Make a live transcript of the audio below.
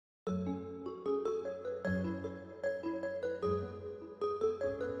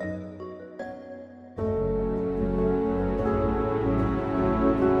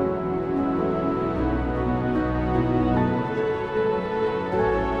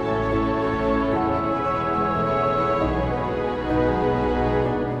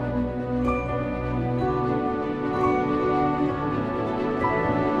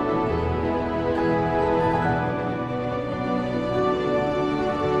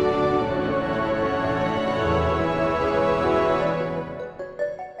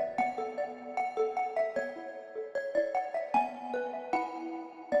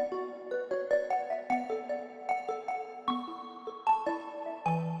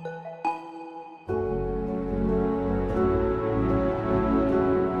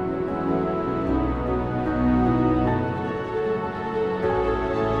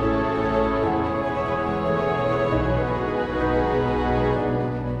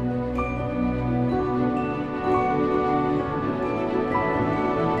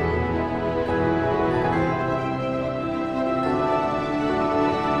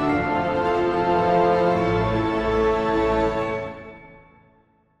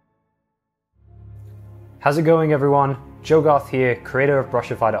How's it going, everyone? Joe Garth here, creator of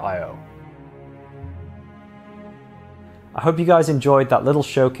Brushify.io. I hope you guys enjoyed that little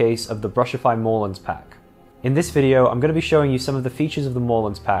showcase of the Brushify Moorlands pack. In this video, I'm going to be showing you some of the features of the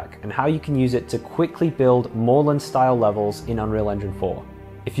Moorlands pack and how you can use it to quickly build Moorland style levels in Unreal Engine 4.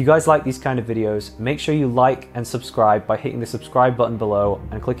 If you guys like these kind of videos, make sure you like and subscribe by hitting the subscribe button below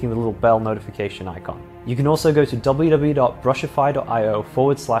and clicking the little bell notification icon. You can also go to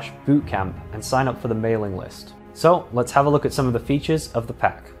www.brushify.io/bootcamp and sign up for the mailing list. So let's have a look at some of the features of the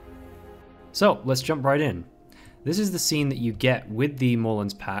pack. So let's jump right in. This is the scene that you get with the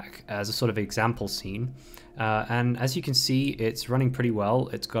Moorlands pack as a sort of example scene. And as you can see, it's running pretty well.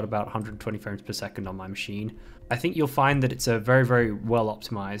 It's got about 120 frames per second on my machine. I think you'll find that it's a very, very well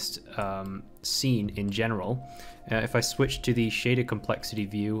optimized scene in general. If I switch to the shader complexity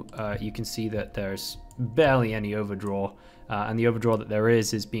view, you can see that there's barely any overdraw. And the overdraw that there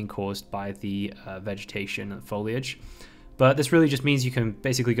is being caused by the vegetation and foliage. But this really just means you can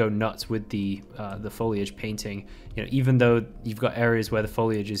basically go nuts with the foliage painting. You know, even though you've got areas where the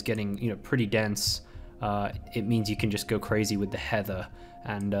foliage is getting pretty dense, it means you can just go crazy with the heather.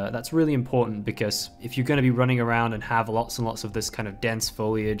 And that's really important because if you're going to be running around and have lots and lots of this kind of dense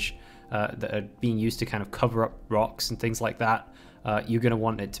foliage that are being used to kind of cover up rocks and things like that, you're going to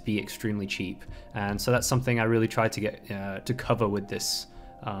want it to be extremely cheap. And so that's something I really tried to get to cover with this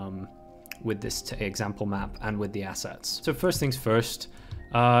example map and with the assets. So first things first,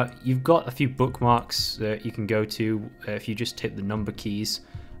 you've got a few bookmarks that you can go to if you just hit the number keys.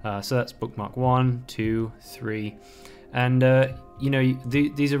 So that's bookmark 1, 2, 3, and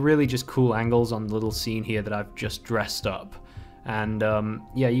these are really just cool angles on the little scene here that I've just dressed up. And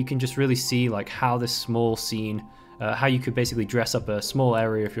yeah, you can just really see like how this small scene, how you could basically dress up a small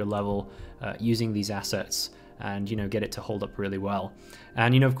area of your level using these assets and get it to hold up really well.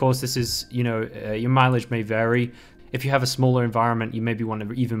 And of course, this is your mileage may vary. If you have a smaller environment, you maybe want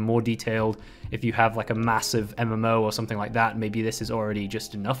to even more detailed. If you have like a massive MMO or something like that, maybe this is already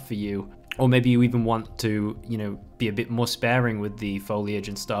just enough for you. Or maybe you even want to be a bit more sparing with the foliage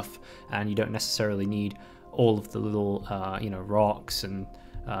and stuff, and you don't necessarily need all of the little rocks and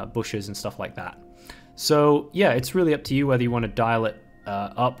bushes and stuff like that. So yeah, it's really up to you whether you want to dial it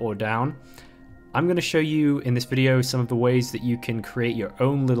up or down. I'm going to show you in this video some of the ways that you can create your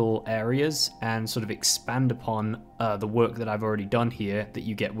own little areas and sort of expand upon the work that I've already done here that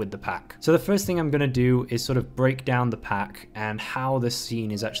you get with the pack. So the first thing I'm going to do is sort of break down the pack and how this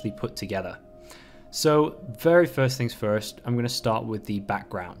scene is actually put together. So very first things first, I'm going to start with the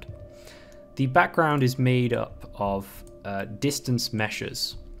background. The background is made up of distance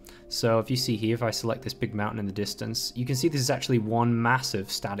meshes. So if you see here, if I select this big mountain in the distance, you can see this is actually one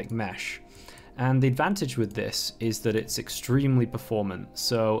massive static mesh. And the advantage with this is that it's extremely performant.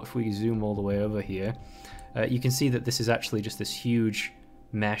 So if we zoom all the way over here, you can see that this is actually just this huge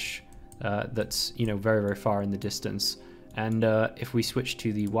mesh that's very, very far in the distance. And if we switch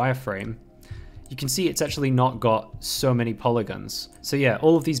to the wireframe, you can see it's actually not got so many polygons. So yeah,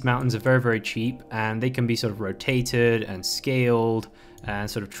 all of these mountains are very, very cheap, and they can be sort of rotated and scaled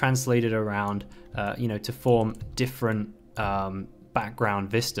and sort of translated around, to form different background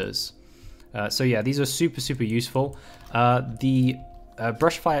vistas. So yeah, these are super, super useful. The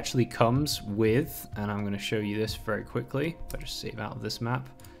Brushify actually comes with, and I'm going to show you this very quickly. If I just save out of this map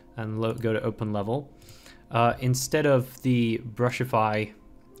and go to open level. Instead of the Brushify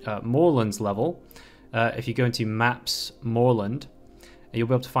Moorlands level, if you go into Maps Moorland, you'll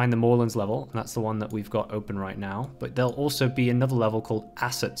be able to find the Moorlands level, and that's the one that we've got open right now. But there'll also be another level called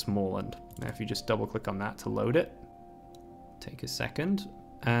Assets Moorland. Now if you just double click on that to load it, take a second.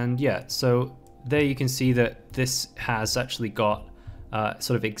 And yeah, so there you can see that this has actually got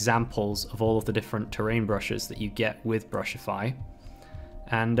sort of examples of all of the different terrain brushes that you get with Brushify.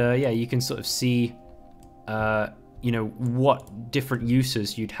 And yeah, you can sort of see, what different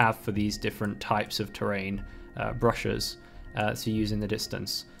uses you'd have for these different types of terrain brushes to use in the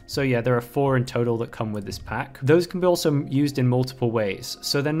distance. So yeah, there are 4 in total that come with this pack. Those can be also used in multiple ways.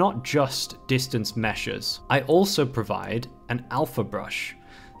 So they're not just distance meshes. I also provide an alpha brush.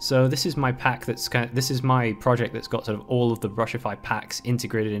 So this is my pack this is my project that's got sort of all of the Brushify packs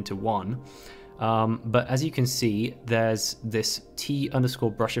integrated into one. But as you can see, there's this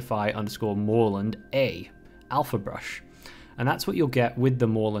T_Brushify_Moorland A alpha brush. And that's what you'll get with the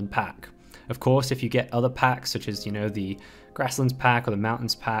Moorland pack. Of course, if you get other packs, such as, the Grasslands pack or the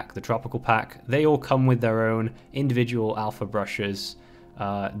Mountains pack, the Tropical pack, they all come with their own individual alpha brushes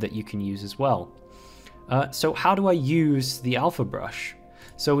that you can use as well. So how do I use the alpha brush?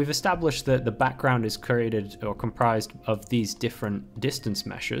 So we've established that the background is created or comprised of these different distance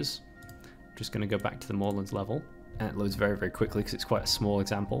meshes. Just going to go back to the Moorlands level, and it loads very, very quickly because it's quite a small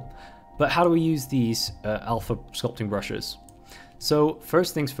example. But how do we use these alpha sculpting brushes? So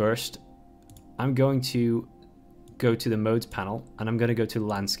first things first, I'm going to go to the modes panel, and I'm going to go to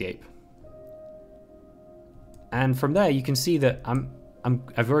landscape. And from there you can see that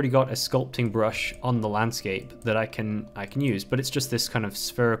I've already got a sculpting brush on the landscape that I can use, but it's just this kind of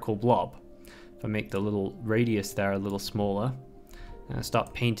spherical blob. If I make the little radius there a little smaller, and I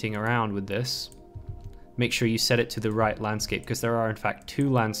start painting around with this, make sure you set it to the right landscape, because there are in fact two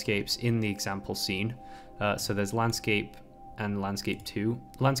landscapes in the example scene. So there's landscape and landscape 2.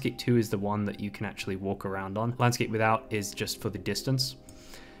 Landscape 2 is the one that you can actually walk around on. Landscape without is just for the distance.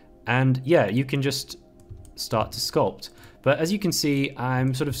 And yeah, you can just start to sculpt. But as you can see,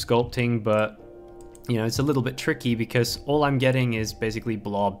 I'm sort of sculpting, but you know, it's a little bit tricky because all I'm getting is basically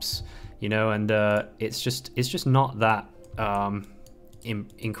blobs, you know, and it's just not that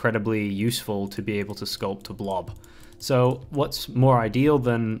incredibly useful to be able to sculpt a blob. So what's more ideal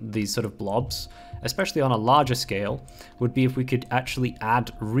than these sort of blobs, especially on a larger scale, would be if we could actually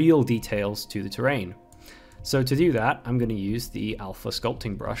add real details to the terrain. So to do that, I'm going to use the alpha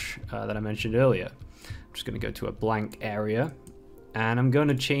sculpting brush that I mentioned earlier. I'm just going to go to a blank area, and I'm going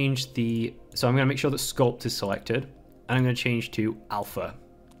to change so I'm going to make sure that sculpt is selected, and I'm going to change to alpha.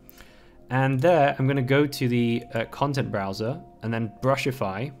 And there, I'm going to go to the content browser, and then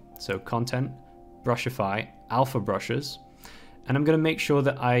Brushify, so content, Brushify, alpha brushes, and I'm going to make sure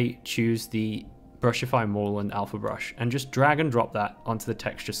that I choose the Brushify Moorland alpha brush, and just drag and drop that onto the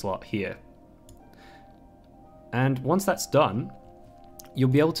texture slot here. And once that's done, you'll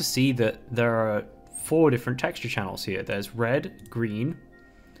be able to see that there are 4 different texture channels here. There's red, green,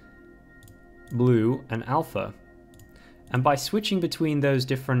 blue, and alpha. And by switching between those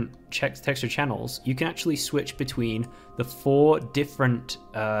different texture channels, you can actually switch between the 4 different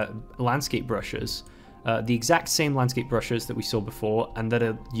landscape brushes, the exact same landscape brushes that we saw before and that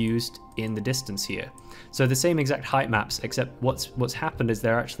are used in the distance here. So the same exact height maps, except what's happened is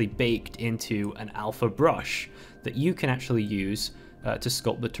they're actually baked into an alpha brush that you can actually use to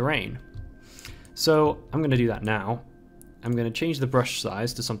sculpt the terrain. So I'm going to do that now. I'm going to change the brush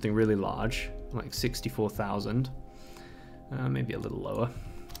size to something really large, like 64,000. Maybe a little lower.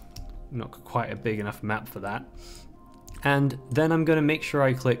 Not quite a big enough map for that. And then I'm going to make sure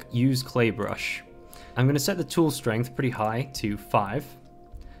I click Use Clay Brush. I'm going to set the tool strength pretty high to 5.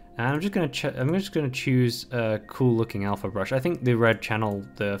 And I'm just going to choose a cool looking alpha brush. I think the red channel,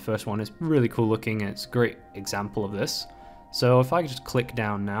 the first one, is really cool looking, and it's a great example of this. So if I just click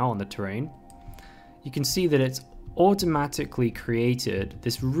down now on the terrain, you can see that it's automatically created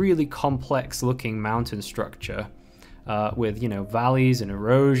this really complex looking mountain structure with, you know, valleys and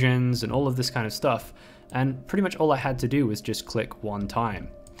erosions and all of this kind of stuff. And pretty much all I had to do was just click one time.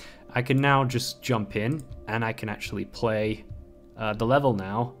 I can now just jump in, and I can actually play the level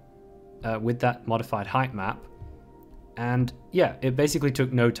now with that modified height map. And yeah, it basically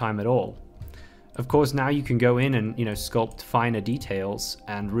took no time at all. Of course, now you can go in and, you know, sculpt finer details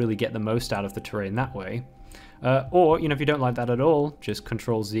and really get the most out of the terrain that way. Or, you know, if you don't like that at all, just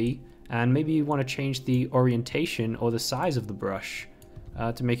Control Z, and maybe you want to change the orientation or the size of the brush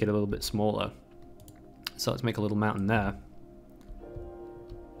to make it a little bit smaller. So let's make a little mountain there.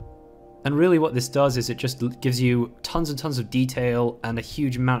 And really what this does is it just gives you tons and tons of detail and a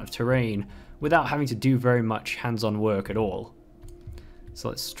huge amount of terrain without having to do very much hands-on work at all. So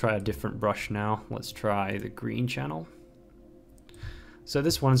let's try a different brush now. Let's try the green channel. So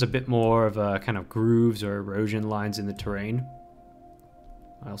this one's a bit more of a kind of grooves or erosion lines in the terrain.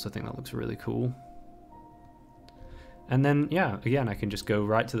 I also think that looks really cool. And then, yeah, again, I can just go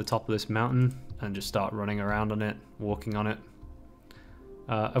right to the top of this mountain and just start running around on it, walking on it.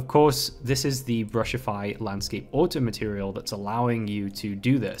 Of course, this is the Brushify Landscape Auto material that's allowing you to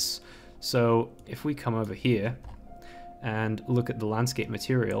do this. So if we come over here and look at the landscape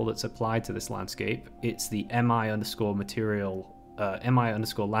material that's applied to this landscape, it's the mi_material,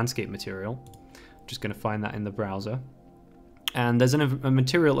 mi_landscape material. I'm just going to find that in the browser. And there's a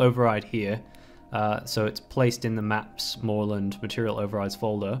material override here. So it's placed in the Maps Moorland material overrides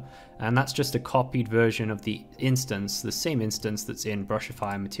folder, and that's just a copied version of the instance, the same instance that's in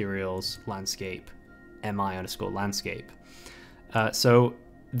Brushify materials landscape mi_landscape. So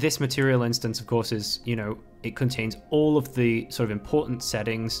this material instance, of course, is, you know, it contains all of the sort of important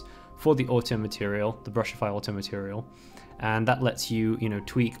settings for the auto material, the Brushify auto material, and that lets you, you know,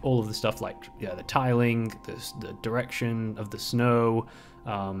 tweak all of the stuff like, yeah, the tiling, the direction of the snow,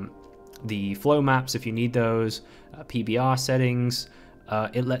 the flow maps if you need those, PBR settings.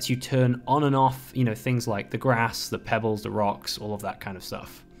 It lets you turn on and off, you know, things like the grass, the pebbles, the rocks, all of that kind of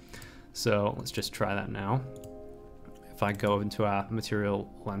stuff. So let's just try that now. If I go into our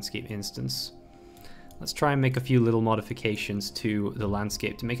material landscape instance, let's try and make a few little modifications to the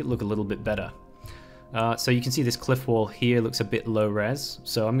landscape to make it look a little bit better. So you can see this cliff wall here looks a bit low res,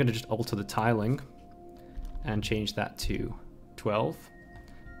 so I'm going to just alter the tiling and change that to 12.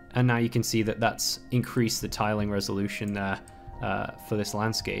 And now you can see that that's increased the tiling resolution there for this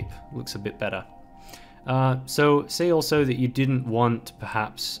landscape. Looks a bit better. So say also that you didn't want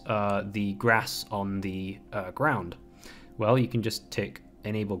perhaps the grass on the ground. Well, you can just tick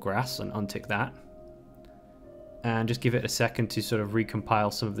enable grass and untick that. And just give it a second to sort of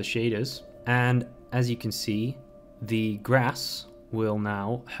recompile some of the shaders. And as you can see, the grass will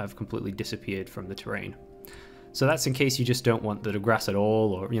now have completely disappeared from the terrain. So that's in case you just don't want the grass at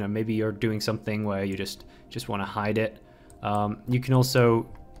all, or maybe you're doing something where you just want to hide it. You can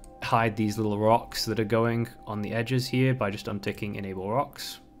also hide these little rocks that are going on the edges here by just unticking enable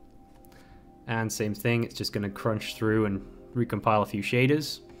rocks. And same thing, it's just going to crunch through and recompile a few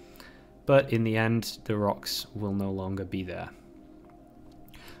shaders. But in the end, the rocks will no longer be there.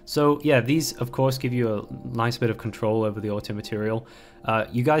 So yeah, these of course give you a nice bit of control over the auto material.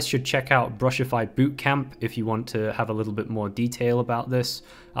 You guys should check out Brushify Bootcamp if you want to have a little bit more detail about this.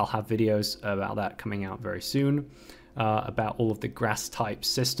 I'll have videos about that coming out very soon, about all of the grass type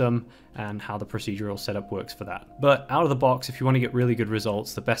system and how the procedural setup works for that. But out of the box, if you want to get really good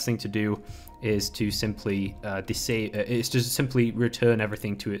results, the best thing to do is to simply return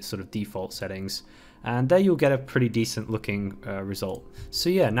everything to its sort of default settings. And there you'll get a pretty decent looking result. So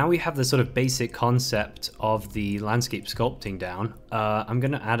yeah, now we have the sort of basic concept of the landscape sculpting down. I'm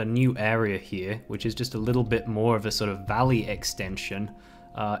going to add a new area here, which is just a little bit more of a sort of valley extension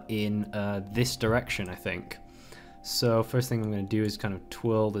in this direction, I think. So first thing I'm going to do is kind of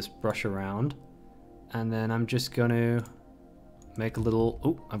twirl this brush around, and then I'm just going to make a little,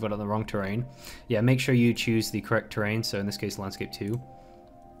 oh, I've got it on the wrong terrain. Yeah, make sure you choose the correct terrain, so in this case landscape 2.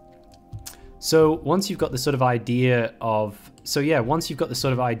 So once you've got the sort of idea of, the sort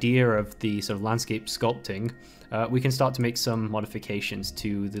of landscape sculpting, we can start to make some modifications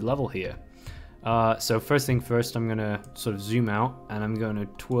to the level here. So first thing first, I'm going to sort of zoom out and I'm going to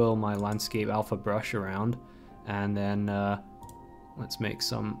twirl my landscape alpha brush around, and then let's make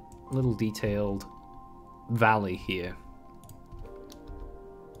some little detailed valley here.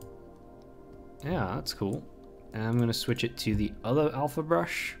 Yeah, that's cool. And I'm going to switch it to the other alpha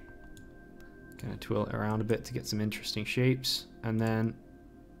brush. Gonna twirl it around a bit to get some interesting shapes, and then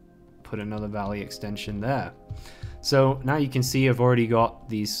put another valley extension there. So now you can see I've already got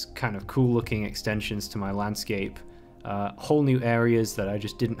these kind of cool looking extensions to my landscape, whole new areas that I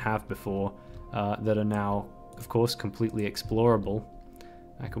just didn't have before, that are now of course completely explorable.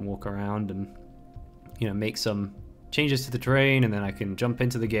 I can walk around and make some changes to the terrain, and then I can jump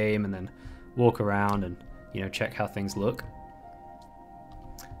into the game and then walk around and check how things look.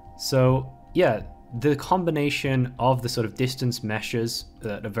 So yeah, the combination of the sort of distance meshes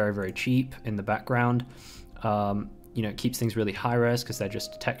that are very, very cheap in the background, it keeps things really high res because they're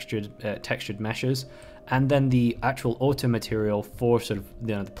just textured meshes, and then the actual auto material for sort of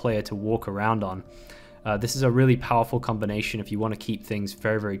the player to walk around on. This is a really powerful combination if you want to keep things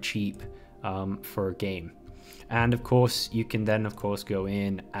very, very cheap for a game. And of course, you can then of course go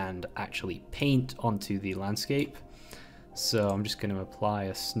in and actually paint onto the landscape. So I'm just going to apply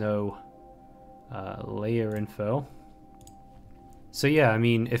a snow layer info. So yeah, I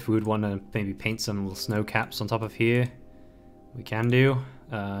mean, if we would want to maybe paint some little snow caps on top of here, we can do.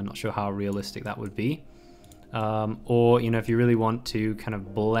 Not sure how realistic that would be. Or if you really want to kind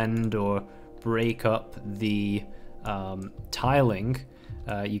of blend or break up the tiling,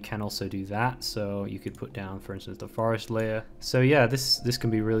 you can also do that. So you could put down, for instance, the forest layer. So yeah, this can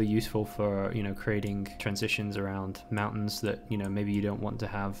be really useful for creating transitions around mountains that maybe you don't want to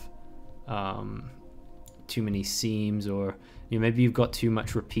have too many seams, or maybe you've got too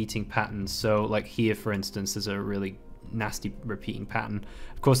much repeating patterns. So like here, for instance, there's a really nasty repeating pattern.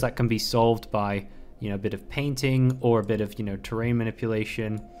 Of course, that can be solved by a bit of painting or a bit of terrain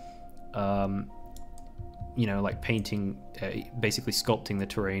manipulation. Like painting, basically sculpting the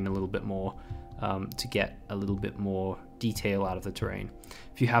terrain a little bit more to get a little bit more detail out of the terrain.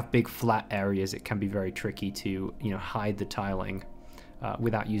 If you have big flat areas, it can be very tricky to hide the tiling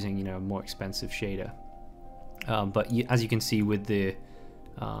without using a more expensive shader. But as you can see with the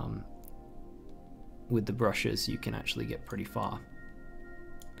brushes, you can actually get pretty far.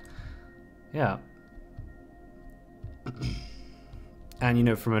 Yeah.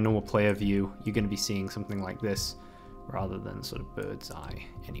 And from a normal player view, you're going to be seeing something like this rather than sort of bird's eye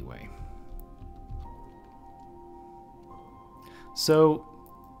anyway. So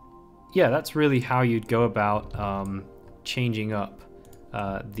yeah, that's really how you'd go about changing up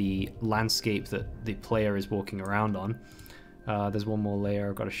the landscape that the player is walking around on. There's one more layer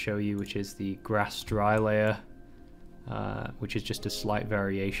I've got to show you, which is the grass dry layer, which is just a slight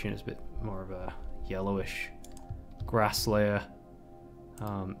variation. It's a bit more of a yellowish grass layer.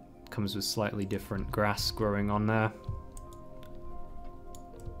 Comes with slightly different grass growing on there.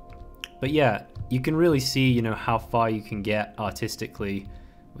 But yeah, you can really see, you know, how far you can get artistically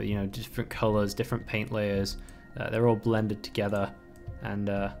with, you know, different colors, different paint layers. They're all blended together, and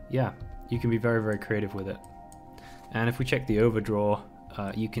yeah, you can be very, very creative with it. And if we check the overdraw,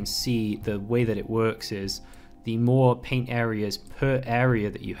 you can see the way that it works is the more paint areas per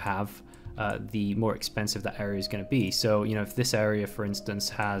area that you have, the more expensive that area is going to be. So, you know, if this area, for instance,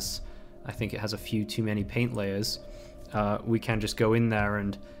 has, I think it has a few too many paint layers, we can just go in there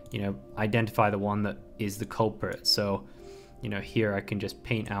and, you know, identify the one that is the culprit. So, you know, here I can just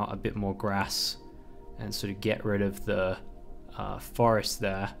paint out a bit more grass and sort of get rid of the forest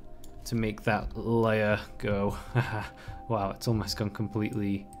there to make that layer go. Wow, it's almost gone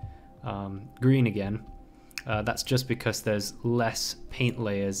completely green again. That's just because there's less paint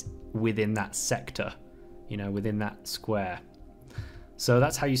layers within that sector, you know, within that square. So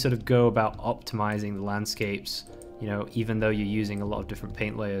that's how you sort of go about optimizing the landscapes. You know, even though you're using a lot of different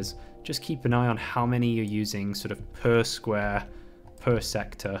paint layers, just keep an eye on how many you're using sort of per square, per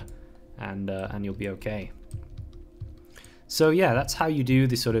sector, and you'll be okay. So yeah, that's how you do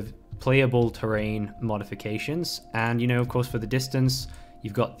the sort of playable terrain modifications. And, you know, of course, for the distance,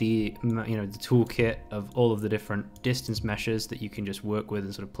 you've got the, you know, the toolkit of all of the different distance meshes that you can just work with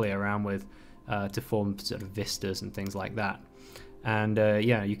and sort of play around with to form sort of vistas and things like that. And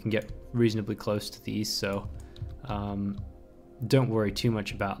yeah, you can get reasonably close to these, so don't worry too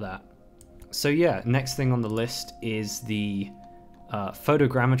much about that. So yeah, next thing on the list is the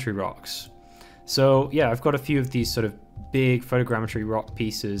photogrammetry rocks. So yeah, I've got a few of these sort of big photogrammetry rock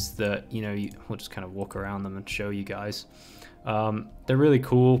pieces that, you know, we'll just kind of walk around them and show you guys. They're really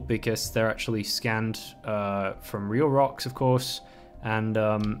cool because they're actually scanned from real rocks, of course, and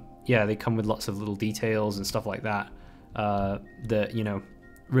yeah, they come with lots of little details and stuff like that that, you know,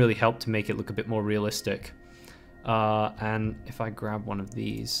 really help to make it look a bit more realistic. And if I grab one of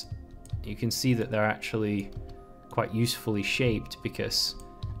these, you can see that they're actually quite usefully shaped because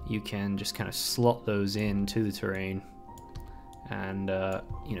you can just kind of slot those into the terrain and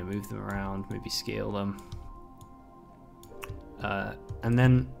you know, move them around, maybe scale them. And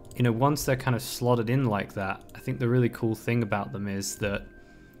then, you know, once they're kind of slotted in like that, I think the really cool thing about them is that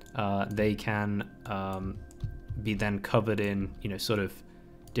they can be then covered in, you know, sort of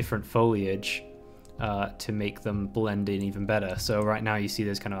different foliage to make them blend in even better. So right now you see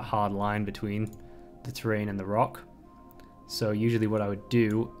there's kind of a hard line between the terrain and the rock. So usually what I would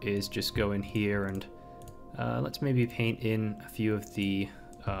do is just go in here and let's maybe paint in a few of the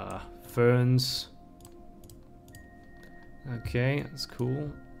ferns. Okay, that's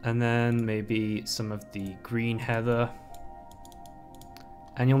cool. And then maybe some of the green heather.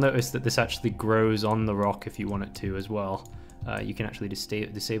 And you'll notice that this actually grows on the rock if you want it to as well. You can actually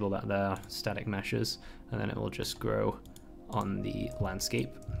disable that there, static meshes, and then it will just grow on the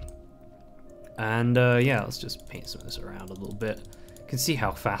landscape. And yeah, let's just paint some of this around a little bit. You can see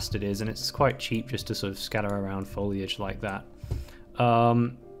how fast it is, and it's quite cheap just to sort of scatter around foliage like that.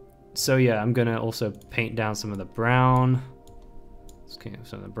 So yeah, I'm gonna also paint down some of the brown. Let's get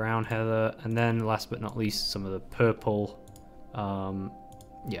some of the brown heather, and then last but not least, some of the purple.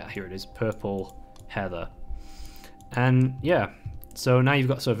 Yeah, here it is, purple heather. And yeah, so now you've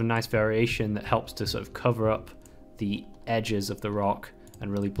got sort of a nice variation that helps to sort of cover up the edges of the rock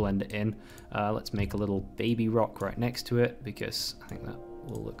and really blend it in. Let's make a little baby rock right next to it because I think that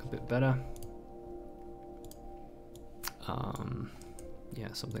will look a bit better. Yeah,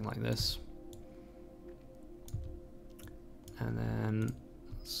 something like this. And then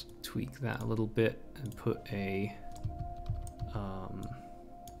let's tweak that a little bit and put a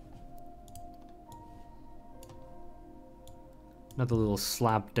another little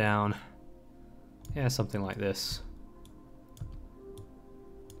slab down. Yeah, something like this.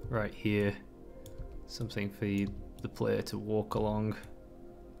 Right here. Something for the player to walk along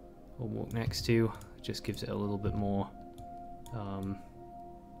or walk next to. It just gives it a little bit more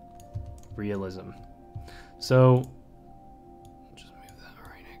realism. So just move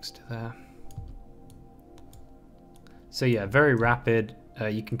that right next to there. So yeah, very rapid.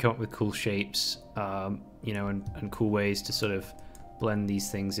 You can come up with cool shapes, you know, and cool ways to sort of blend these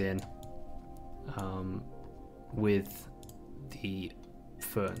things in with the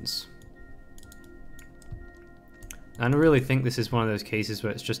ferns. And I really think this is one of those cases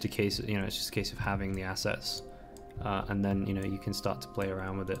where it's just a case, it's just a case of having the assets, and then, you can start to play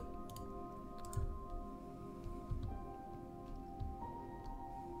around with it.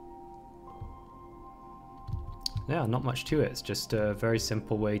 Yeah, not much to it. It's just a very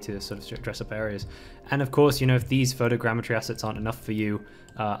simple way to sort of dress up areas. And of course, if these photogrammetry assets aren't enough for you,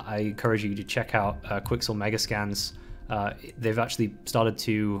 I encourage you to check out Quixel Megascans. They've actually started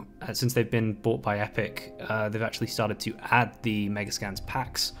to, since they've been bought by Epic, they've actually started to add the Megascans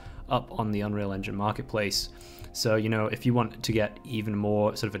packs up on the Unreal Engine marketplace. So, if you want to get even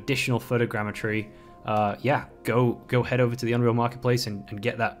more sort of additional photogrammetry, yeah, go head over to the Unreal marketplace and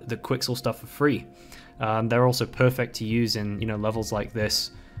get the Quixel stuff for free. They're also perfect to use in levels like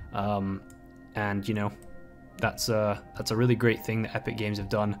this, and that's a really great thing that Epic Games have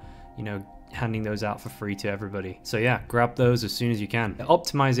done, handing those out for free to everybody. So yeah, grab those as soon as you can. The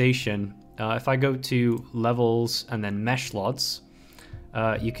optimization, if I go to levels and then mesh LODs,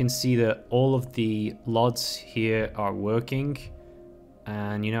 you can see that all of the LODs here are working,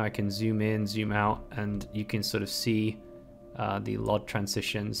 and I can zoom in, zoom out, and you can sort of see the LOD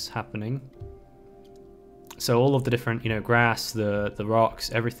transitions happening. So all of the different, grass, the rocks,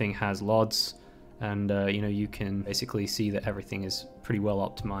 everything has LODs, and you can basically see that everything is pretty well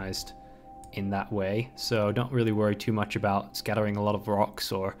optimized in that way. So don't really worry too much about scattering a lot of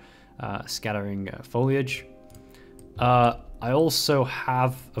rocks or scattering foliage. I also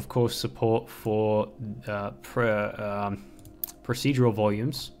have, of course, support for procedural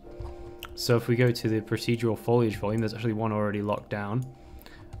volumes. So if we go to the procedural foliage volume, there's actually one already locked down.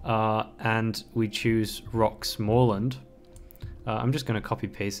 And we choose Rocks Moorland. I'm just going to copy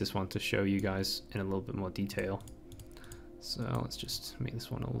paste this one to show you guys in a little bit more detail. So let's just make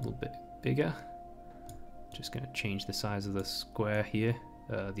this one a little bit bigger. Just going to change the size of the square here,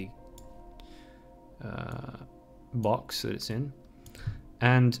 the box that it's in.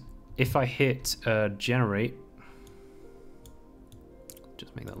 And if I hit generate,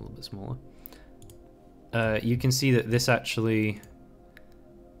 just make that a little bit smaller, you can see that this actually,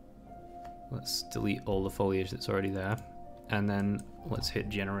 let's delete all the foliage that's already there, and then let's hit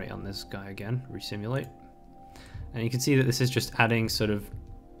generate on this guy again, resimulate. And you can see that this is just adding sort of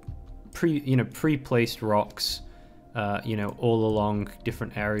pre-placed rocks, all along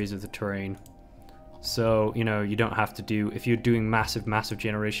different areas of the terrain. So, you don't have to do, if you're doing massive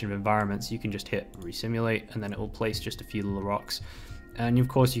generation of environments, you can just hit resimulate, and then it will place just a few little rocks. And of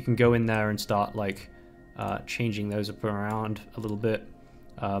course, you can go in there and start like changing those up around a little bit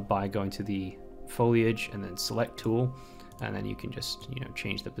by going to the foliage and then select tool, and then you can just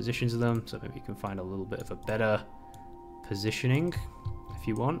change the positions of them. So maybe you can find a little bit of a better positioning if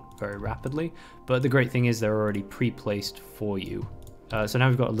you want, very rapidly. But the great thing is they're already pre-placed for you. So now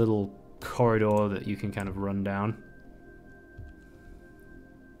we've got a little corridor that you can kind of run down,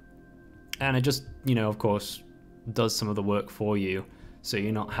 and it just of course does some of the work for you, so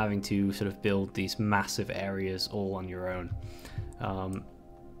you're not having to sort of build these massive areas all on your own.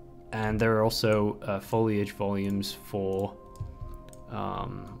 And there are also foliage volumes for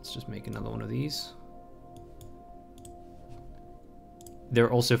let's just make another one of these. There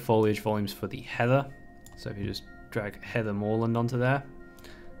are also foliage volumes for the heather. So if you just drag heather Moorland onto there,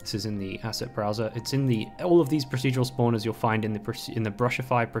 this is in the asset browser. It's in all of these procedural spawners you'll find in the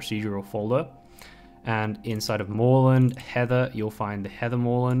Brushify procedural folder. And inside of Moorland, heather, you'll find the heather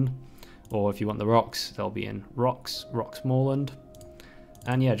Moorland. Or if you want the rocks, they'll be in rocks Moorland.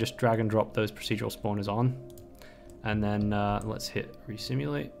 And yeah, just drag and drop those procedural spawners on. And then let's hit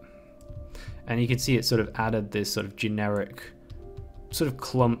resimulate. And you can see it sort of added this sort of generic sort of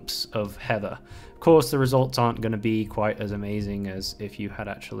clumps of heather. Of course, the results aren't going to be quite as amazing as if you had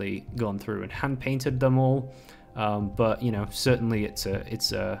actually gone through and hand painted them all. But certainly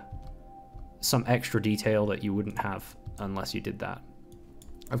it's some extra detail that you wouldn't have unless you did that.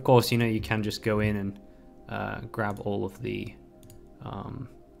 Of course, you can just go in and grab all of the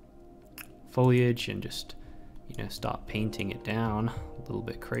foliage and just start painting it down a little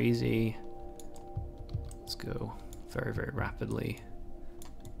bit crazy. Let's go very rapidly.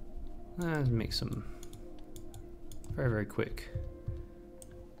 Make some very quick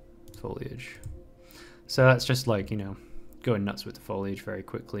foliage. So that's just like going nuts with the foliage very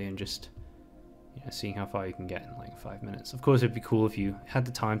quickly and just seeing how far you can get in like 5 minutes. Of course, it'd be cool if you had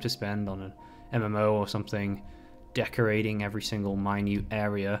the time to spend on an MMO or something, decorating every single minute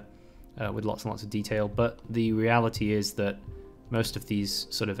area with lots and lots of detail. But the reality is that most of these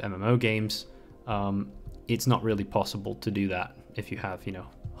sort of MMO games, it's not really possible to do that if you have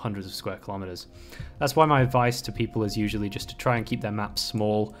hundreds of square kilometers. That's why my advice to people is usually just to try and keep their maps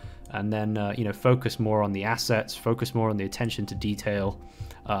small, and then you know, focus more on the assets, focus more on the attention to detail,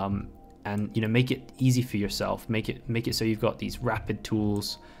 and you know, make it easy for yourself. Make it so you've got these rapid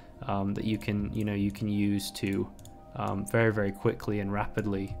tools that you can use to very quickly and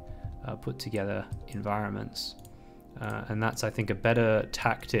rapidly put together environments. And that's, I think, a better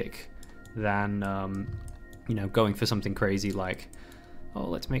tactic than you know, going for something crazy like, oh,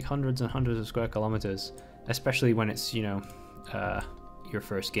 let's make hundreds and hundreds of square kilometers, especially when it's, you know, your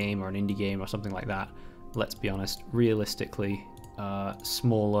first game or an indie game or something like that. Let's be honest, realistically,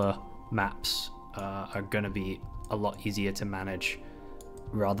 smaller maps are going to be a lot easier to manage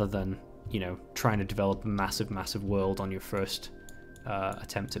rather than, you know, trying to develop a massive world on your first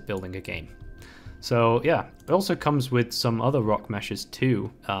attempt at building a game. So yeah, it also comes with some other rock meshes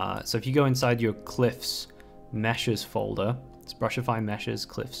too. So if you go inside your cliffs meshes folder, it's Brushify meshes,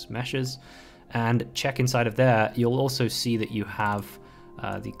 cliffs meshes, and check inside of there, you'll also see that you have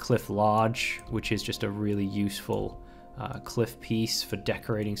the cliff large, which is just a really useful cliff piece for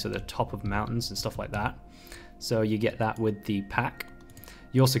decorating, so the top of mountains and stuff like that. So you get that with the pack.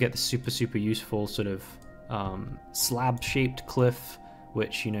 You also get the super useful sort of slab shaped cliff,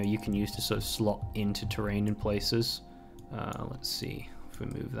 which, you know, you can use to sort of slot into terrain in places. Let's see if we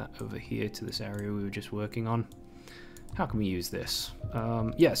move that over here to this area we were just working on. How can we use this?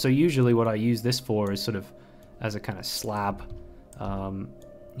 Yeah, so usually what I use this for is sort of as a kind of slab.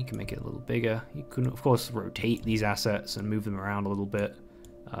 You can make it a little bigger. You can, of course, rotate these assets and move them around a little bit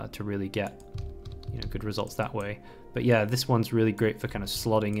to really get, you know, good results that way. But yeah, this one's really great for kind of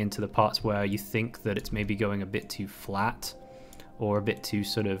slotting into the parts where you think that it's maybe going a bit too flat or a bit too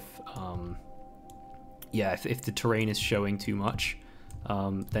sort of, yeah, if the terrain is showing too much,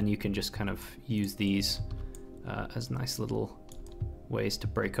 then you can just kind of use these as nice little ways to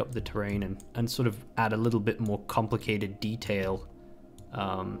break up the terrain and sort of add a little bit more complicated detail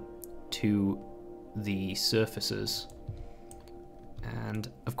to the surfaces.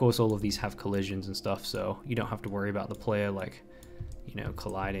 And of course all of these have collisions and stuff, so you don't have to worry about the player, like, you know,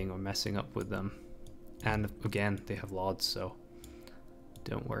 colliding or messing up with them. And again, they have LODs, so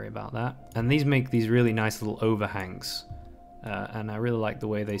don't worry about that. And these make these really nice little overhangs, and I really like the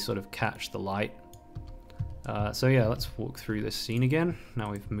way they sort of catch the light. So yeah, let's walk through this scene again.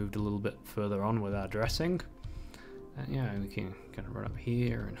 Now we've moved a little bit further on with our dressing. And yeah, we can kind of run up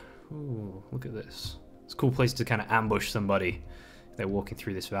here and, ooh, look at this. It's a cool place to kind of ambush somebody. They're walking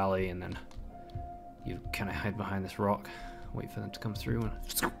through this valley, and then you kind of hide behind this rock, wait for them to come through,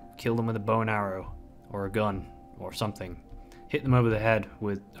 and kill them with a bow and arrow, or a gun, or something. Hit them over the head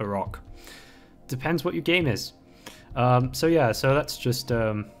with a rock. Depends what your game is. So yeah, so that's just,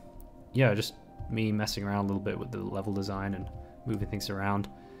 yeah, just me messing around a little bit with the level design and moving things around.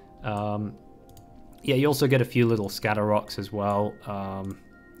 Yeah, you also get a few little scatter rocks as well.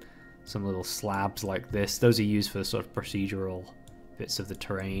 Some little slabs like this. Those are used for the sort of procedural bits of the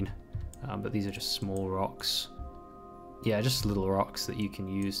terrain, but these are just small rocks. Yeah, just little rocks that you can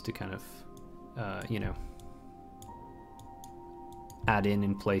use to kind of, you know, add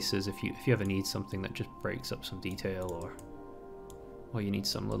in places if you ever need something that just breaks up some detail, or you need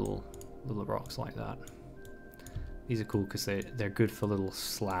some little rocks like that. These are cool because they're good for little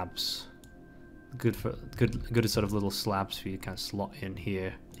slabs. Good sort of little slabs for you to kind of slot in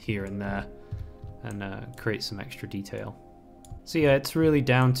here and there, and create some extra detail. So yeah, it's really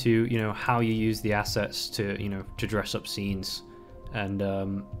down to, you know, how you use the assets to, you know, to dress up scenes, and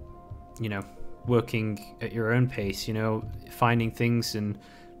you know, working at your own pace, you know, finding things and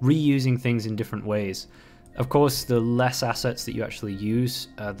reusing things in different ways. Of course, the less assets that you actually use,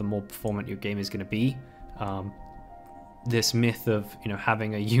 the more performant your game is going to be. This myth of, you know,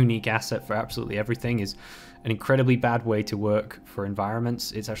 having a unique asset for absolutely everything is an incredibly bad way to work for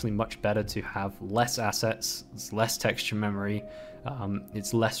environments. It's actually much better to have less assets, it's less texture memory,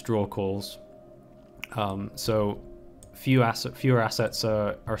 it's less draw calls. So fewer assets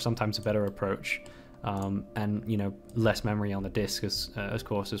are sometimes a better approach, and, you know, less memory on the disk of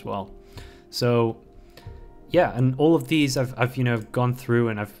course as well. So yeah, and all of these I've you know, gone through,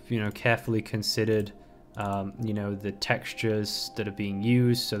 and I've, you know, carefully considered, you know, the textures that are being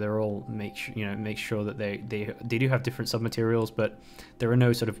used, so they're all make sure that they do have different submaterials, but there are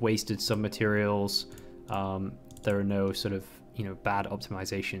no sort of wasted submaterials. There are no sort of, you know, bad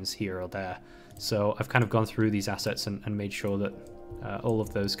optimizations here or there. So I've kind of gone through these assets and made sure that all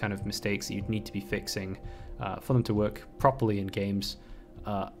of those kind of mistakes that you'd need to be fixing for them to work properly in games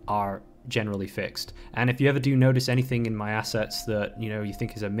are generally fixed. And if you ever do notice anything in my assets that, you know, you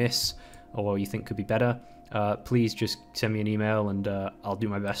think is a miss or you think could be better, please just send me an email, and I'll do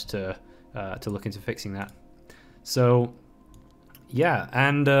my best to look into fixing that. So Yeah,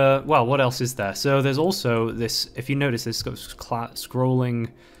 and well, what else is there? So there's also this, if you notice, this scrolling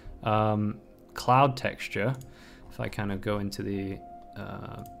cloud texture. If I kind of go into the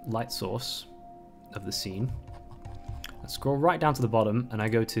light source of the scene, I scroll right down to the bottom and I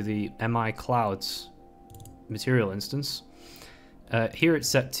go to the MI Clouds material instance. Here it's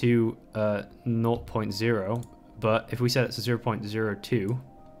set to 0.0, but if we set it to 0.02,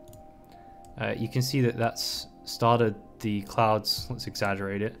 you can see that that's started the clouds. Let's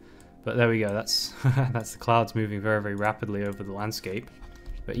exaggerate it, but there we go. That's that's the clouds moving very, very rapidly over the landscape.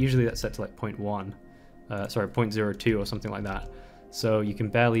 But usually that's set to like 0.1, sorry, 0.02 or something like that. So you can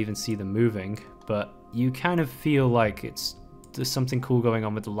barely even see them moving, but you kind of feel like there's something cool going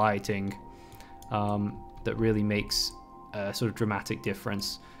on with the lighting that really makes a sort of dramatic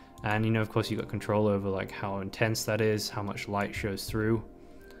difference. And you know, of course, you've got control over like how intense that is, how much light shows through.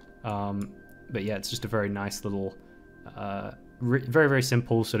 But yeah, it's just a very nice little, very, very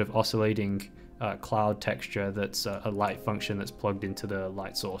simple sort of oscillating cloud texture that's a light function that's plugged into the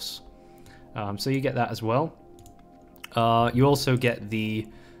light source. So you get that as well. You also get the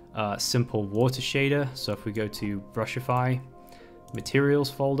simple water shader. So if we go to Brushify, Materials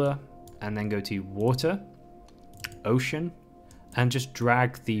folder, and then go to Water, Ocean, and just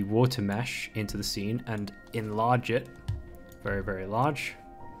drag the water mesh into the scene and enlarge it very, very large.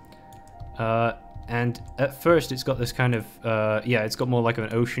 And at first it's got this kind of, yeah, it's got more like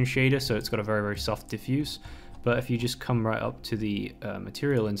an ocean shader, so it's got a very, very soft diffuse. But if you just come right up to the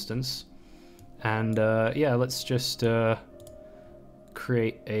material instance, and yeah, let's just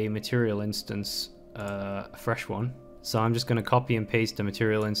create a material instance, a fresh one. So I'm just going to copy and paste the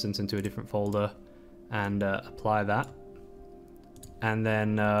material instance into a different folder and apply that. And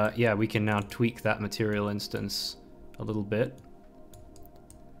then, yeah, we can now tweak that material instance a little bit.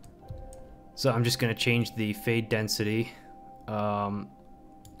 So I'm just going to change the fade density. And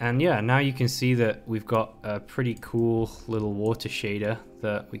yeah, now you can see that we've got a pretty cool little water shader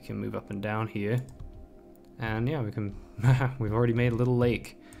that we can move up and down here. And yeah, we can, we've already made a little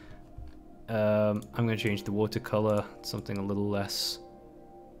lake. I'm going to change the water color to something a little less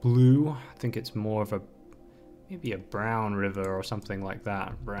blue. I think it's more of a, maybe a brown river or something like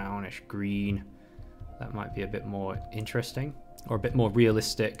that. Brownish green. That might be a bit more interesting, or a bit more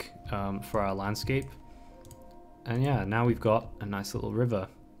realistic for our landscape. And yeah, now we've got a nice little river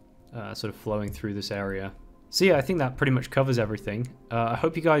sort of flowing through this area. So yeah, I think that pretty much covers everything. I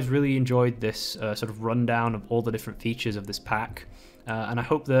hope you guys really enjoyed this sort of rundown of all the different features of this pack. And I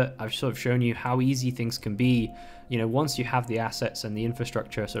hope that I've sort of shown you how easy things can be, you know, once you have the assets and the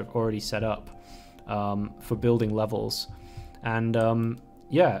infrastructure sort of already set up for building levels. And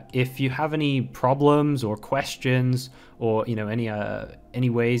yeah, if you have any problems or questions, or you know, any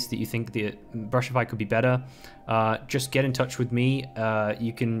ways that you think the Brushify could be better, just get in touch with me.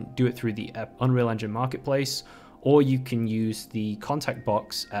 You can do it through the Unreal Engine Marketplace, or you can use the contact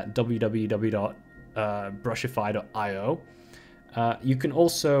box at www.brushify.io. You can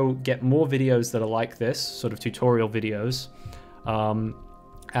also get more videos that are like this, sort of tutorial videos,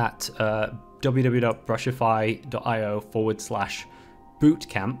 at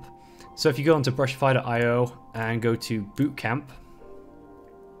www.brushify.io/bootcamp. So if you go onto brushify.io and go to bootcamp,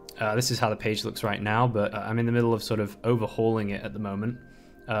 this is how the page looks right now, but I'm in the middle of sort of overhauling it at the moment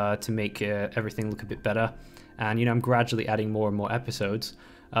to make everything look a bit better. And you know, I'm gradually adding more and more episodes.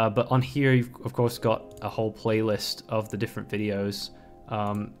 But on here, you've of course got a whole playlist of the different videos,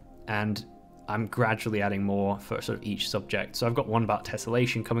 and I'm gradually adding more for sort of each subject. So I've got one about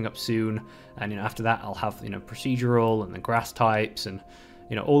tessellation coming up soon, and you know, after that I'll have, you know, procedural and the grass types, and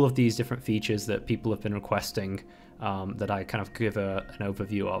you know, all of these different features that people have been requesting that I kind of give an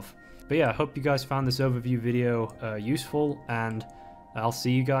overview of. But yeah, I hope you guys found this overview video useful, and I'll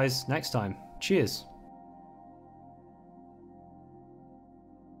see you guys next time. Cheers.